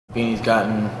Beanie's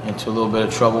gotten into a little bit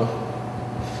of trouble.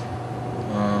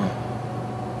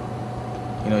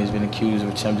 You know, he's been accused of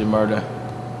attempted murder.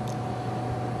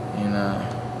 And,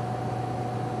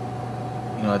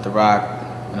 you know, at the Roc,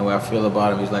 and the way I feel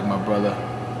about him, he's like my brother.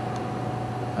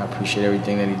 I appreciate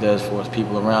everything that he does for us,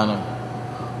 people around him.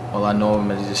 All I know of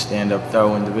him is he's a stand-up,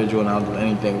 thorough individual, and I'll do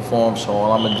anything for him. So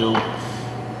all I'm gonna do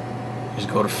is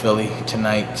go to Philly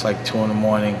tonight. It's like 2 in the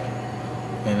morning.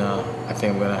 And I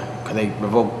think I'm gonna, cause they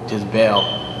revoked his bail,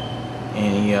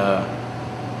 and he,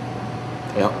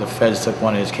 the feds took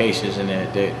one of his cases and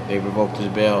they revoked his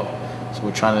bail. So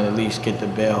we're trying to at least get the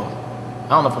bail. I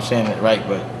don't know if I'm saying it right,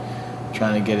 but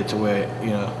trying to get it to where,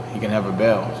 you know, he can have a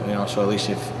bail. So, you know, so at least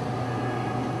if,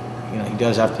 you know, he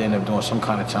does have to end up doing some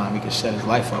kind of time, he can set his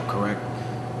life up correct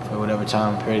for whatever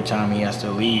period of time he has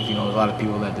to leave. You know, there's a lot of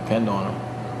people that depend on him.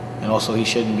 And also he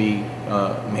shouldn't be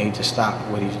made to stop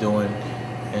what he's doing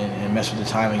and mess with the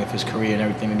timing of his career and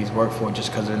everything that he's worked for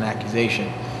just because of an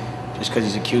accusation. Just because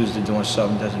he's accused of doing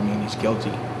something doesn't mean he's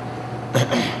guilty.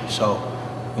 So,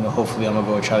 you know, hopefully I'm gonna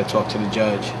go try to talk to the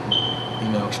judge, you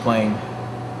know, explain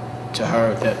to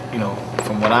her that, you know,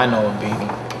 from what I know of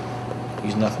Beanie,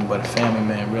 he's nothing but a family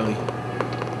man, really.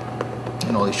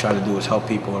 And all he's trying to do is help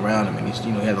people around him, and he's,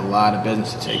 you know, he has a lot of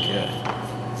business to take care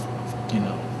of. You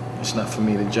know, it's not for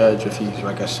me to judge if he's,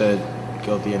 like I said,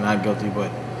 guilty or not guilty,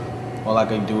 but all I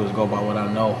can do is go by what I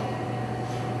know.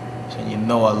 So, you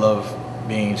know, I love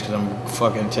Beans because I'm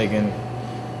fucking taking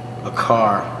a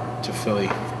car to Philly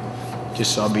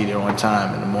just so I'll be there on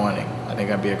time in the morning. I think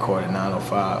I'll be at court at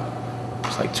 9:05.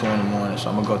 It's like 2 in the morning, so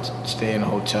I'm gonna go stay in a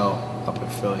hotel up in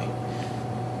Philly.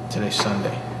 Today's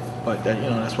Sunday, but that, you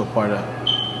know, that's what part of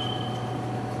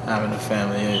having a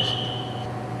family is.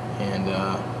 And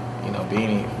you know,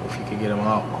 Beanie, if you could get him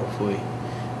out, hopefully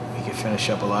he can finish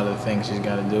up a lot of the things he's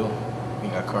got to do. We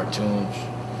got cartoons,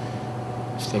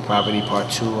 State Property Part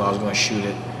 2. I was gonna shoot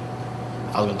it.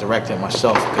 I was gonna direct it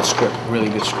myself. Good script, really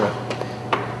good script.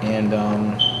 And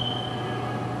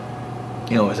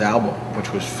you know, his album,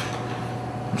 which was,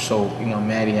 I'm so, you know,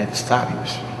 mad he had to stop.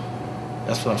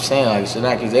 That's what I'm saying. Like, it's an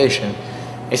accusation.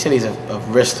 They said he's a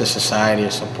risk to society or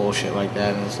some bullshit like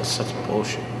that, and it's just such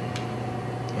bullshit.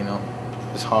 You know,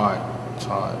 it's hard. It's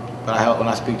hard. But when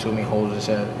I speak to him, he holds his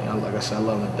head. You know, like I said, I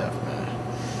love him to death, man.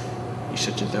 He's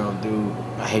such a thorough dude.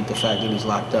 I hate the fact that he's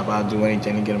locked up. I'll do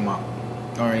anything to get him out,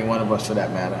 or any one of us for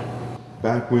that matter.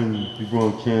 Back when you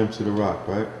brought Cam to the Roc,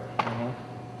 right?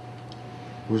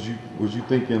 Was you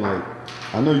thinking, like,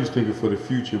 I know you was thinking for the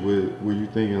future, but were you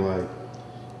thinking, like,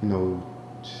 you know,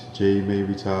 Jay may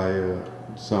retire,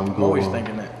 something go I'm always on?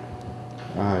 thinking that.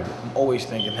 All right. I'm always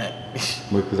thinking that.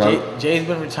 Jay's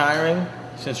been retiring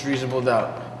since Reasonable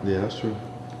Doubt. Yeah, that's true.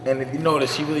 And if you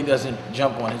notice, he really doesn't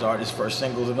jump on his artist first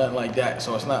singles or nothing like that.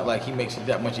 So it's not like he makes it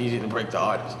that much easier to break the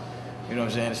artist. You know what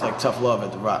I'm saying? It's like tough love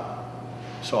at the Roc.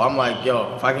 So I'm like,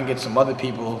 yo, if I can get some other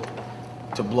people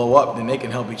to blow up, then they can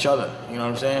help each other. You know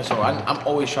what I'm saying? So I'm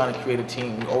always trying to create a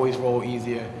team. We always roll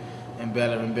easier and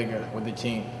better and bigger with the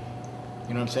team.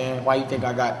 You know what I'm saying? Why you think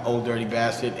I got Old Dirty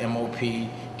Bastard, MOP,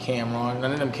 Cameron?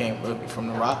 None of them came from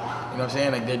the Roc. You know what I'm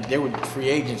saying? Like they were free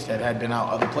agents that had been out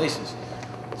other places.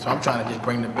 So I'm trying to just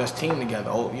bring the best team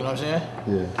together. You know what I'm saying?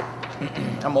 Yeah.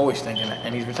 I'm always thinking that,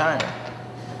 and he's retiring.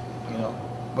 You know,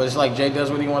 but it's like Jay does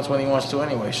what he wants when he wants to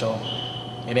anyway. So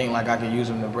it ain't like I could use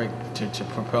him to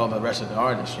propel the rest of the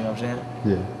artists. You know what I'm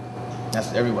saying? Yeah.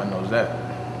 That's, everyone knows that.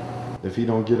 If he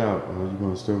don't get out, are you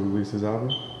gonna still release his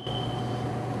album?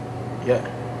 Yeah.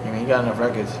 I mean, he got enough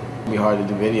records. It'd be hard to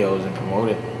do videos and promote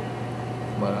it.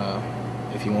 But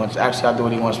if he wants, actually, I'll do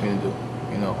what he wants me to do.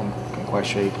 You know, I'm quite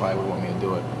sure he probably would want me to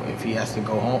do it. If he has to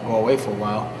go away for a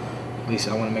while, at least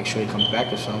I want to make sure he comes back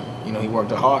to something. You know, he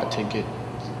worked hard to get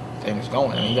things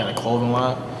going. I mean, he got a clothing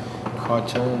line,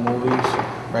 cartoon, movies,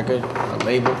 record, a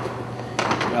label.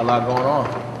 He got a lot going on,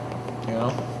 you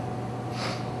know?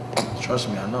 Trust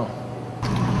me, I know.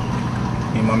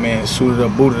 Me and my man suited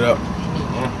up, booted up.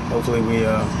 Hopefully we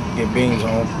get Beans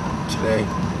home today.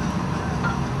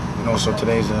 And also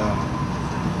today's the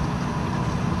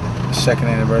second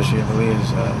anniversary of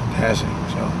Aaliyah's passing,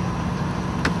 so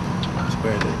it's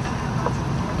weird that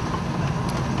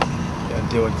I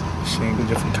deal with two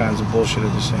different kinds of bullshit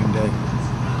at the same day.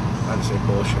 Not to say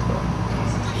bullshit, but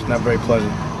it's not very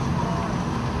pleasant.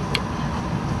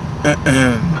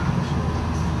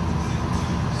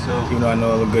 You know, I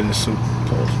know I look good in the suit.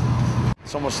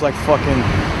 It's almost like fucking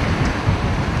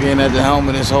being at the helm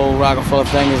of this whole Roc-A-Fella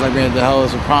thing. Is like being at the hell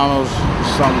of Sopranos.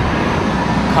 Something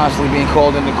constantly being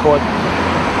called into court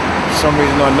for some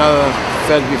reason or another.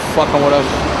 Feds be fucking with us.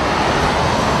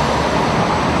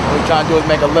 What we trying to do is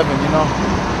make a living, you know?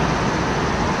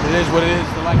 It is what it is.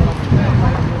 The light comes from that.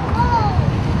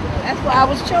 That's why I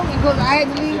was choking, because I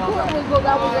had to leave court because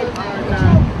I was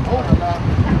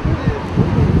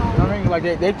I mean, like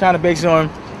they trying to base it on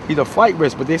he's a flight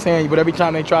risk, but they're saying, but every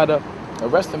time they try to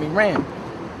arrest him, he ran.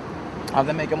 How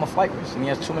they make him a flight risk? And he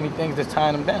has too many things that's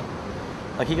tying him down.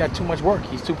 Like he got too much work.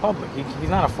 He's too public. He's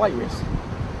not a flight risk.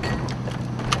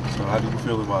 So how do you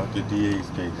feel about the DA's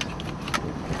case?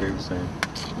 What they were saying?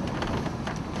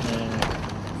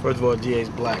 First of all, DA's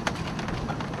black.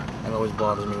 It always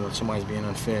bothers me when somebody's being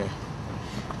unfair.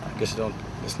 I guess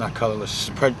it's not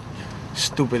colorless.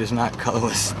 Stupid is not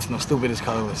colorless. No, stupid is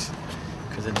colorless.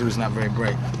 Because the dude's not very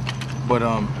bright. But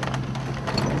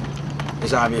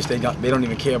it's obvious they don't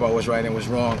even care about what's right and what's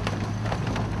wrong.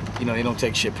 You know, they don't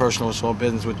take shit personal. It's all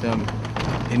business with them.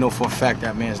 They know for a fact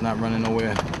that man's not running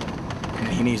nowhere. And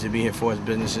he needs to be here for his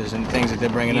businesses. And the things that they're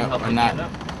bringing up are not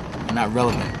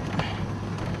relevant.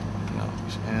 You know,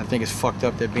 and I think it's fucked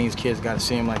up that Beans' kids got to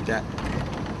see him like that.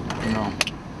 You know,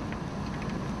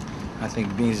 I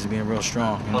think Beans is being real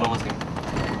strong. You know? Hold on, let's go.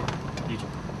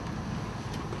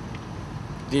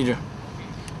 Deidre,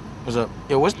 what's up?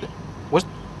 Yo, wait,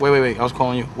 I was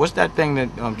calling you. What's that thing that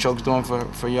Choke's doing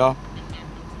for y'all?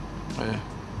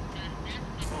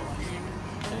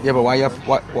 Yeah, but why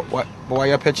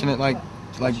y'all pitching it like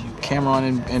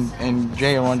Cameron and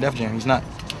Jay are on Def Jam? He's not.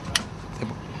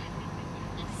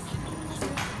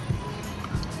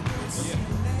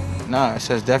 Nah, it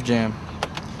says Def Jam.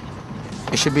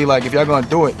 It should be like, if y'all gonna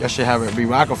do it, y'all should have it be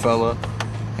Roc-A-Fella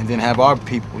and then have our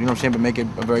people, you know what I'm saying, but make it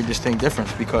a very distinct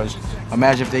difference, because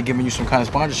imagine if they giving you some kind of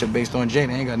sponsorship based on Jay,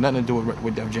 they ain't got nothing to do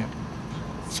with Def Jam.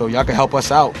 So y'all can help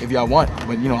us out if y'all want,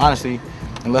 but you know, honestly,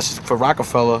 unless it's for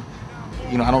Roc-A-Fella,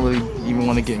 you know, I don't really even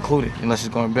want to get included unless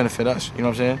it's gonna benefit us, you know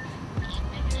what I'm saying?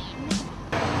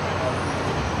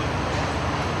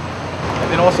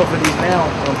 And then also for these now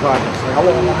projects, like I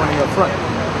want more money up front.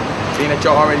 Being that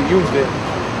y'all already used it,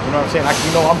 you know what I'm saying?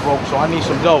 You know I'm broke, so I need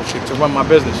some dough to run my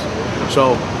business.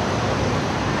 So,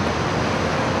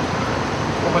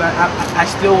 but I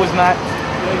still was not.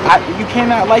 You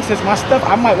cannot license my stuff.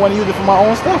 I might want to use it for my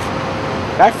own stuff.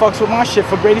 That fucks with my shit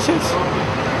for greatest hits.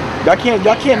 Y'all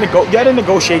didn't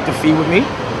negotiate the fee with me,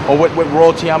 or what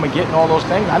royalty I'm gonna get and all those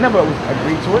things. I never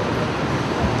agreed to it.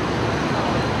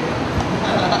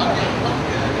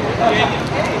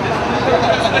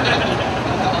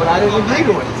 But I didn't agree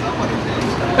to it.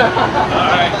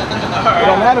 It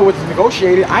don't matter what's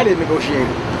negotiated. I didn't negotiate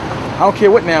it. I don't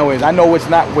care what now is. I know it's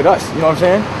not with us. You know what I'm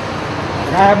saying?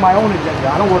 And I have my own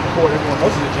agenda. I don't work for everyone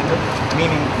else's agenda.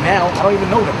 Meaning now, I don't even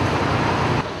know them.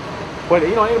 But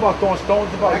you know, it ain't about throwing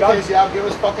stones. About y'all give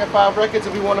us fucking 5 records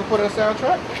if we want to put in a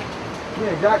soundtrack.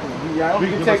 Yeah, exactly. We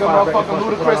can take a motherfucking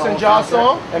Ludacris and Josh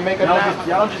song and make a Y'all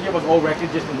don't just give us old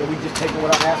records just that we just take it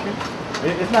without asking.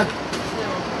 It's not.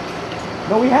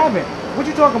 No, we haven't. What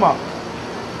you talking about?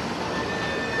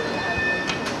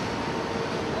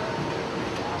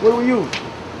 What do we use?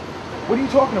 What are you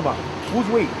talking about? Who's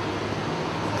we?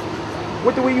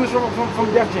 What do we use from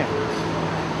Def Jam?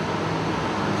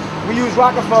 We use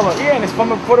Roc-A-Fella. Yeah, and it's for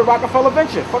the Roc-A-Fella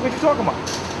venture. Fuck what you talking about?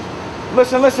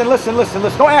 Listen.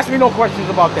 Don't ask me no questions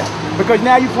about that. Because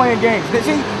now you playing games.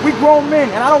 See, we grown men,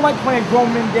 and I don't like playing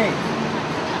grown men games.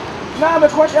 Nah, the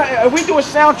question, if we do a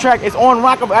soundtrack, it's on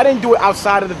Roc-A-Fella. I didn't do it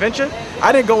outside of the venture.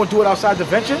 I didn't go and do it outside the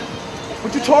venture.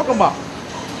 What you talking about?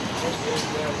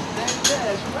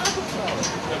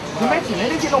 You mentioned they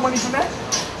didn't get no money from that.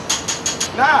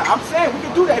 Nah, I'm saying we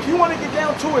can do that. If you want to get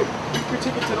down to it, we can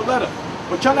take it to the letter.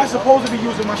 But you're not supposed to be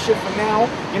using my shit for now.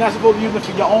 You're not supposed to use it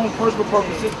for your own personal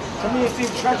purposes. To me, it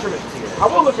seems treacherous. I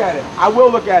will look at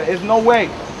it. There's no way.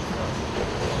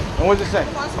 And what does it say?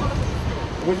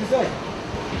 What does it say?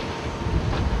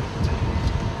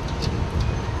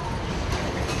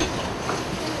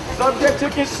 Subject to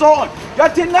consult.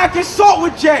 Y'all did not consult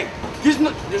with Jay. There's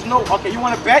no, okay, you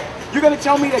want to bet? You're going to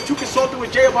tell me that you consulted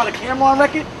with Jay about a Cameron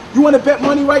record? You want to bet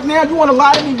money right now? You want to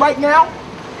lie to me right now?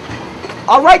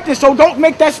 All right then, so don't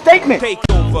make that statement. Take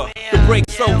over, the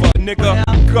break's over, nigga.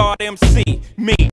 God MC, me.